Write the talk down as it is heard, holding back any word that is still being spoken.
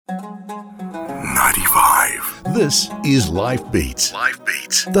95. This is Life Beats. Life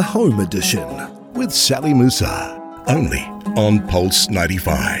Beats. The Home Edition with Sally Musa. Only on Pulse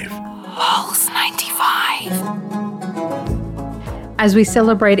 95. Pulse 95. As we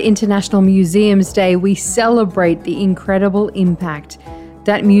celebrate International Museums Day, we celebrate the incredible impact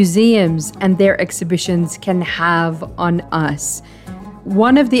that museums and their exhibitions can have on us.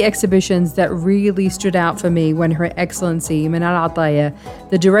 One of the exhibitions that really stood out for me when Her Excellency Manal Ataya,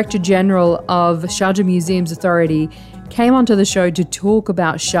 the Director General of Sharjah Museums Authority, came onto the show to talk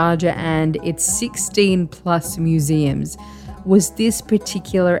about Sharjah and its 16 plus museums, was this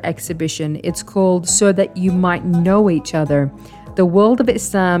particular exhibition. It's called So That You Might Know Each Other, the World of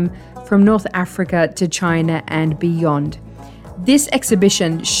Islam from North Africa to China and Beyond. This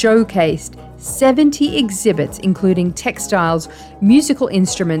exhibition showcased 70 exhibits, including textiles, musical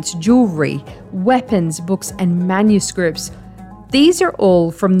instruments, jewelry, weapons, books, and manuscripts. These are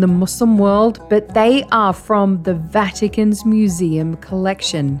all from the Muslim world, but they are from the Vatican's museum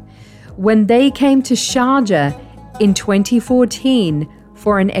collection. When they came to Sharjah in 2014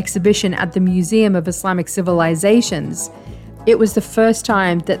 for an exhibition at the Museum of Islamic Civilizations, it was the first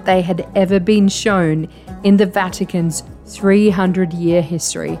time that they had ever been shown in the Vatican's 300-year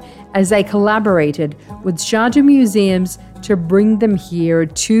history, as they collaborated with Sharjah Museums to bring them here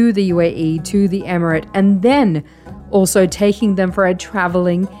to the UAE, to the Emirate, and then also taking them for a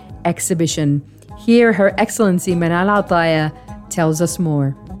traveling exhibition. Here, Her Excellency Manal Ataya tells us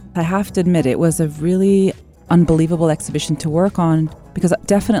more. I have to admit, it was a really unbelievable exhibition to work on, because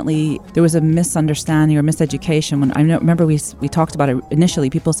definitely there was a misunderstanding or miseducation. When I remember we talked about it initially,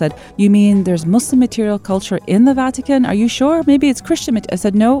 people said, "You mean there's Muslim material culture in the Vatican? Are you sure? Maybe it's Christian." I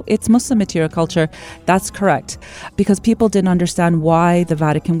said, "No, it's Muslim material culture." That's correct, because people didn't understand why the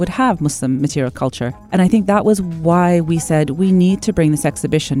Vatican would have Muslim material culture. And I think that was why we said we need to bring this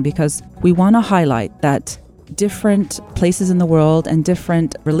exhibition, because we want to highlight that different places in the world and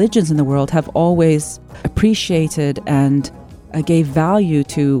different religions in the world have always appreciated and gave value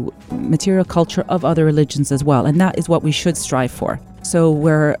to material culture of other religions as well. And that is what we should strive for. So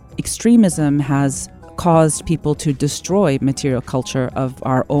where extremism has caused people to destroy material culture of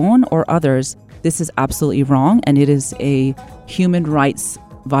our own or others, this is absolutely wrong, and it is a human rights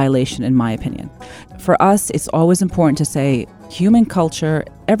violation, in my opinion. For us, it's always important to say human culture,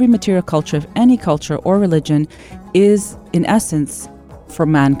 every material culture of any culture or religion is, in essence, for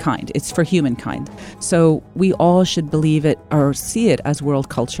mankind. It's for humankind. So we all should believe it or see it as world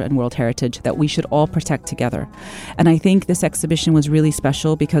culture and world heritage that we should all protect together. And I think this exhibition was really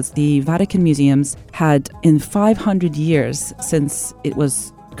special because the Vatican Museums had, in 500 years since it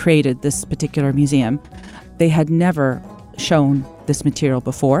was created, this particular museum, they had never shown this material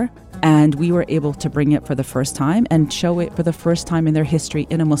before. And we were able to bring it for the first time and show it for the first time in their history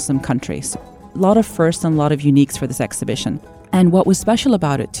in a Muslim country. So a lot of firsts and a lot of uniques for this exhibition. And what was special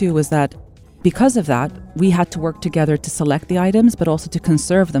about it too was that because of that, we had to work together to select the items, but also to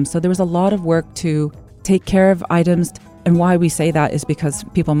conserve them. So there was a lot of work to take care of items. And why we say that is because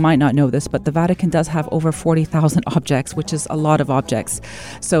people might not know this, but the Vatican does have over 40,000 objects, which is a lot of objects.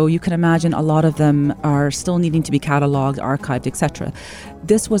 So you can imagine a lot of them are still needing to be cataloged, archived, etc.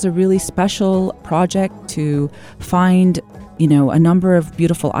 This was a really special project to find, a number of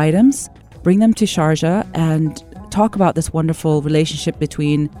beautiful items, bring them to Sharjah, and talk about this wonderful relationship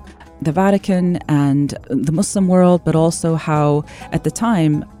between the Vatican and the Muslim world, but also how, at the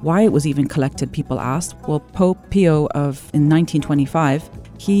time, why it was even collected, people asked. Well, Pope Pio in 1925,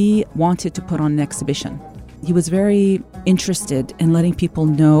 he wanted to put on an exhibition. He was very interested in letting people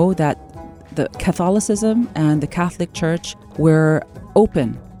know that the Catholicism and the Catholic Church were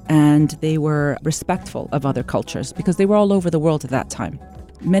open and they were respectful of other cultures because they were all over the world at that time.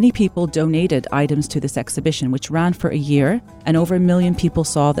 Many people donated items to this exhibition, which ran for a year, and over 1 million people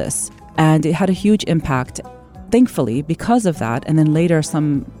saw this. And it had a huge impact, thankfully, because of that. And then later,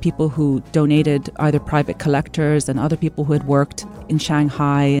 some people who donated, either private collectors and other people who had worked in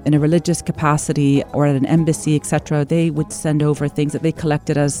Shanghai in a religious capacity or at an embassy, etc., they would send over things that they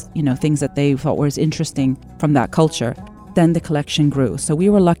collected as, things that they thought was interesting from that culture. Then the collection grew. So we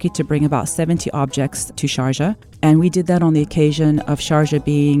were lucky to bring about 70 objects to Sharjah. And we did that on the occasion of Sharjah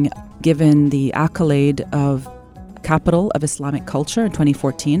being given the accolade of Capital of Islamic Culture in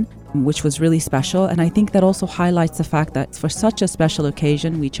 2014, which was really special. And I think that also highlights the fact that for such a special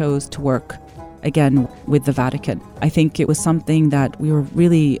occasion, we chose to work again with the Vatican. I think it was something that we were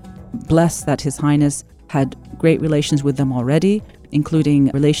really blessed that His Highness had great relations with them already, including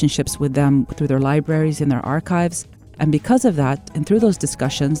relationships with them through their libraries and their archives. And because of that, and through those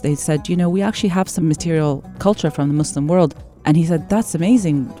discussions, they said, we actually have some material culture from the Muslim world. And he said, that's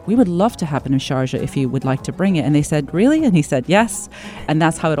amazing. We would love to have it in Sharjah if you would like to bring it. And they said, really? And he said, yes. And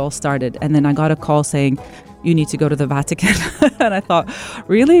that's how it all started. And then I got a call saying, you need to go to the Vatican. And I thought,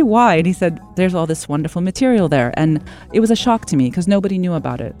 really? Why? And he said, there's all this wonderful material there. And it was a shock to me because nobody knew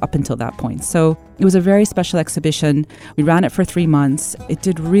about it up until that point. So it was a very special exhibition. We ran it for 3 months. It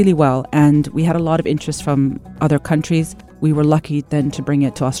did really well. And we had a lot of interest from other countries. We were lucky then to bring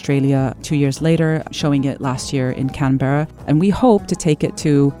it to Australia 2 years later, showing it last year in Canberra. And we hope to take it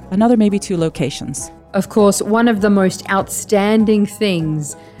to another maybe 2 locations. Of course, one of the most outstanding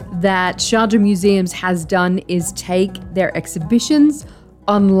things that Sharjah Museums has done is take their exhibitions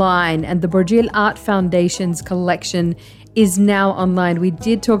online, and the Burjeel Art Foundation's collection is now online. We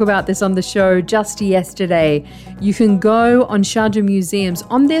did talk about this on the show just yesterday. You can go on Sharjah Museums,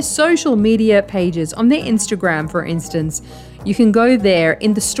 on their social media pages, on their Instagram, for instance. You can go there.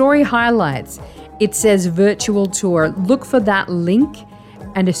 In the story highlights, it says virtual tour. Look for that link,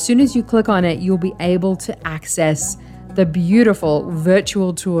 and as soon as you click on it, you'll be able to access the beautiful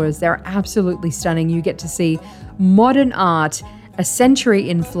virtual tours. They're absolutely stunning. You get to see modern art, a century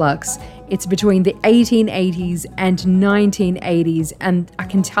in flux. It's between the 1880s and 1980s, and I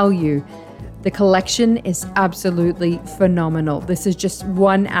can tell you, the collection is absolutely phenomenal. This is just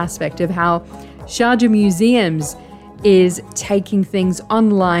one aspect of how Sharjah Museums is taking things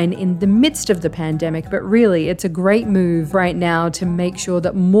online in the midst of the pandemic, but really it's a great move right now to make sure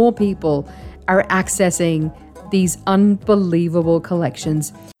that more people are accessing these unbelievable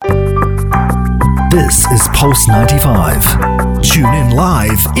collections. This is Pulse 95. Tune in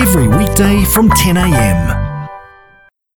live every weekday from 10 a.m.